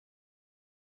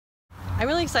I'm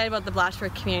really excited about the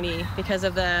Blatchford community because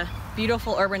of the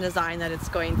beautiful urban design that it's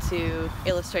going to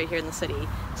illustrate here in the city.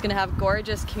 It's going to have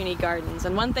gorgeous community gardens,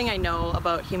 and one thing I know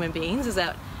about human beings is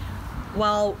that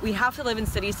while we have to live in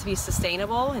cities to be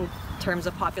sustainable in terms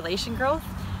of population growth,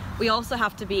 we also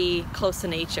have to be close to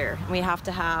nature. We have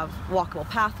to have walkable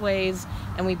pathways,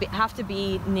 and we have to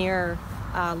be near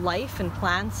life and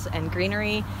plants and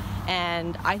greenery.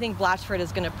 And I think Blatchford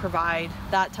is going to provide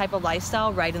that type of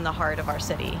lifestyle right in the heart of our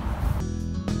city.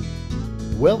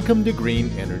 Welcome to Green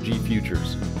Energy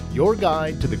Futures, your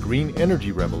guide to the green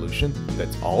energy revolution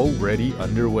that's already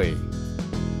underway.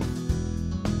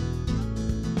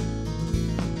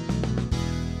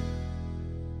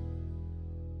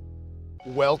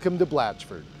 Welcome to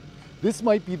Blatchford. This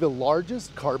might be the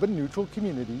largest carbon-neutral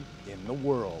community in the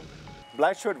world.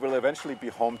 Blatchford will eventually be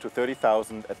home to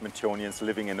 30,000 Edmontonians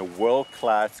living in a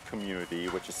world-class community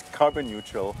which is carbon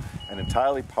neutral and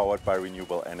entirely powered by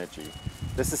renewable energy.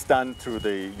 This is done through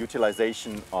the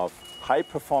utilization of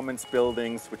high-performance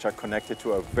buildings which are connected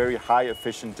to a very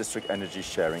high-efficient district energy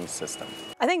sharing system.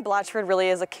 I think Blatchford really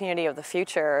is a community of the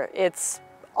future. It's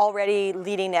already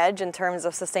leading edge in terms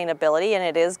of sustainability, and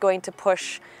it is going to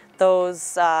push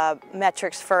those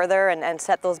metrics further and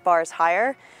set those bars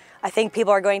higher. I think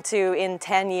people are going to, in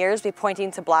 10 years, be pointing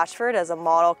to Blatchford as a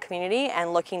model community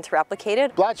and looking to replicate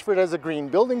it. Blatchford has a green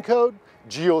building code,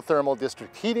 geothermal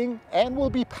district heating, and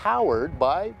will be powered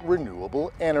by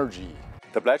renewable energy.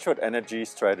 The Blatchford energy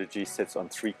strategy sits on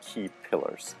three key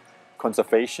pillars: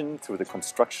 conservation through the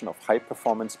construction of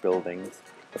high-performance buildings,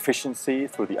 efficiency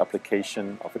through the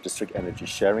application of a district energy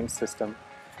sharing system,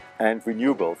 and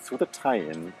renewable through the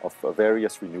tie-in of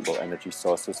various renewable energy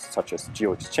sources such as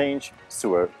geo-exchange,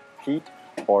 sewer heat,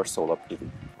 or solar PV.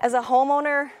 As a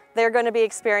homeowner, they're going to be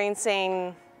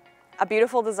experiencing a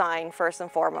beautiful design first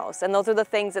and foremost, and those are the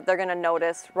things that they're going to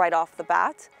notice right off the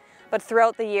bat. But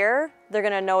throughout the year, they're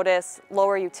going to notice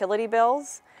lower utility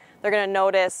bills, they're going to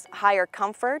notice higher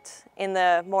comfort in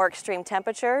the more extreme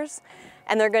temperatures,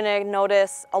 and they're going to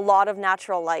notice a lot of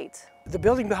natural light. The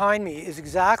building behind me is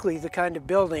exactly the kind of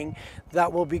building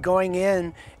that will be going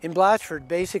in Blatchford.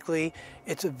 Basically,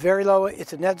 it's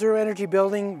a net zero energy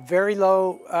building, very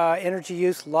low energy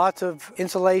use, lots of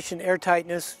insulation,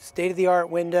 airtightness, state-of-the-art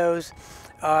windows,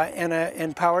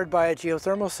 and powered by a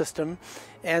geothermal system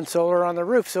and solar on the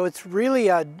roof. So it's really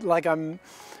like a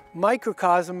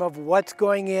microcosm of what's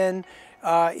going in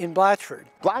Blatchford.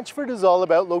 Blatchford is all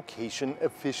about location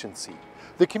efficiency.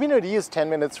 The community is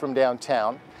 10 minutes from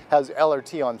downtown, has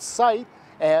LRT on site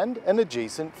and an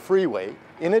adjacent freeway,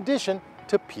 in addition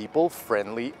to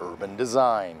people-friendly urban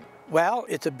design. Well,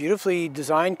 it's a beautifully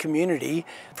designed community.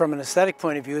 From an aesthetic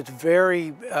point of view, it's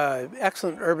very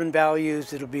excellent urban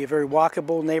values. It'll be a very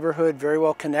walkable neighborhood, very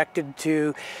well connected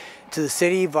to the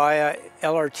city via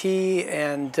LRT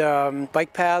and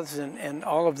bike paths and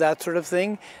all of that sort of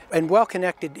thing, and well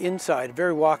connected inside,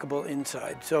 very walkable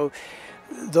inside. So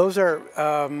those are,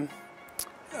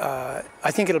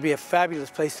 I think it'll be a fabulous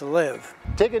place to live.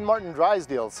 Tegan Martin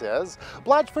Drysdale says,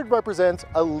 Blatchford represents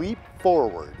a leap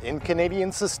forward in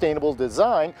Canadian sustainable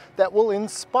design that will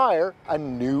inspire a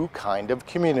new kind of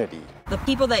community. The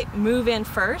people that move in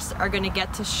first are going to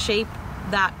get to shape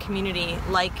that community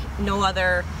like no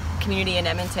other community in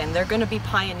Edmonton. They're going to be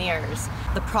pioneers.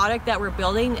 The product that we're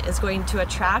building is going to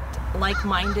attract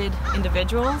like-minded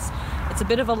individuals. It's a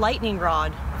bit of a lightning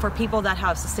rod for people that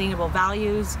have sustainable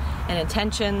values and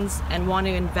intentions and want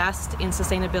to invest in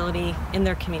sustainability in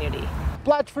their community.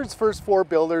 Blatchford's first 4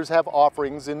 builders have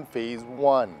offerings in Phase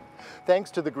 1.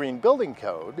 Thanks to the Green Building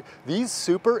Code, these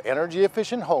super energy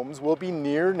efficient homes will be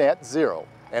near net zero.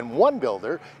 And one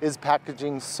builder is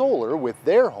packaging solar with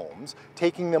their homes,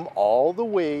 taking them all the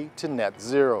way to net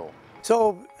zero.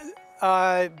 So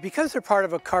because they're part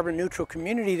of a carbon neutral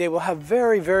community, they will have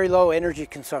very, very low energy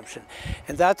consumption.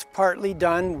 And that's partly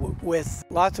done with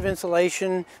lots of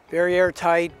insulation, very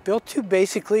airtight, built to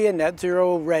basically a net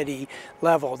zero ready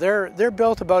level. They're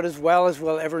built about as well as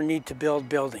we'll ever need to build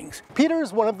buildings. Peter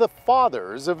is one of the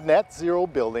fathers of net zero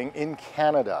building in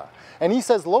Canada. And he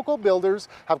says local builders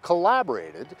have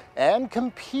collaborated and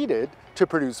competed to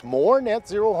produce more net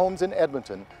zero homes in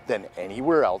Edmonton than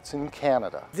anywhere else in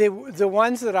Canada. The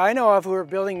ones that I know of who are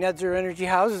building net zero energy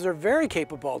houses are very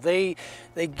capable. They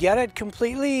get it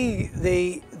completely.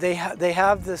 They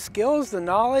have the skills, the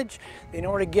knowledge. They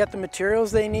know where to get the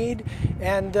materials they need,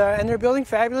 and they're building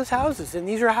fabulous houses. And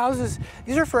these are houses.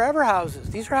 These are forever houses.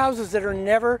 These are houses that are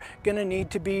never going to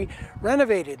need to be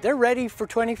renovated. They're ready for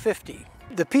 2050.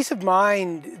 The peace of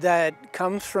mind that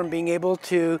comes from being able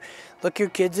to look your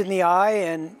kids in the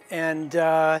eye and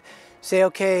say,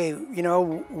 okay, you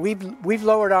know, we've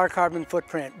lowered our carbon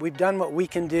footprint. We've done what we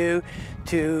can do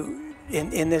to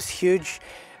in this huge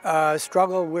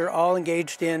struggle we're all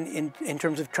engaged in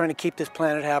terms of trying to keep this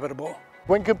planet habitable.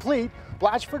 When complete,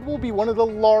 Blatchford will be one of the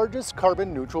largest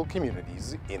carbon neutral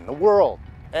communities in the world.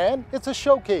 And it's a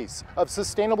showcase of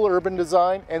sustainable urban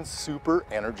design and super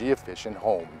energy efficient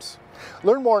homes.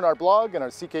 Learn more on our blog and our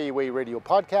CKUA radio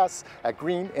podcasts at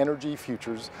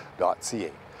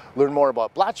greenenergyfutures.ca. Learn more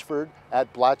about Blatchford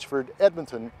at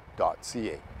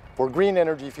blatchfordedmonton.ca. For Green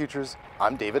Energy Futures,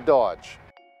 I'm David Dodge.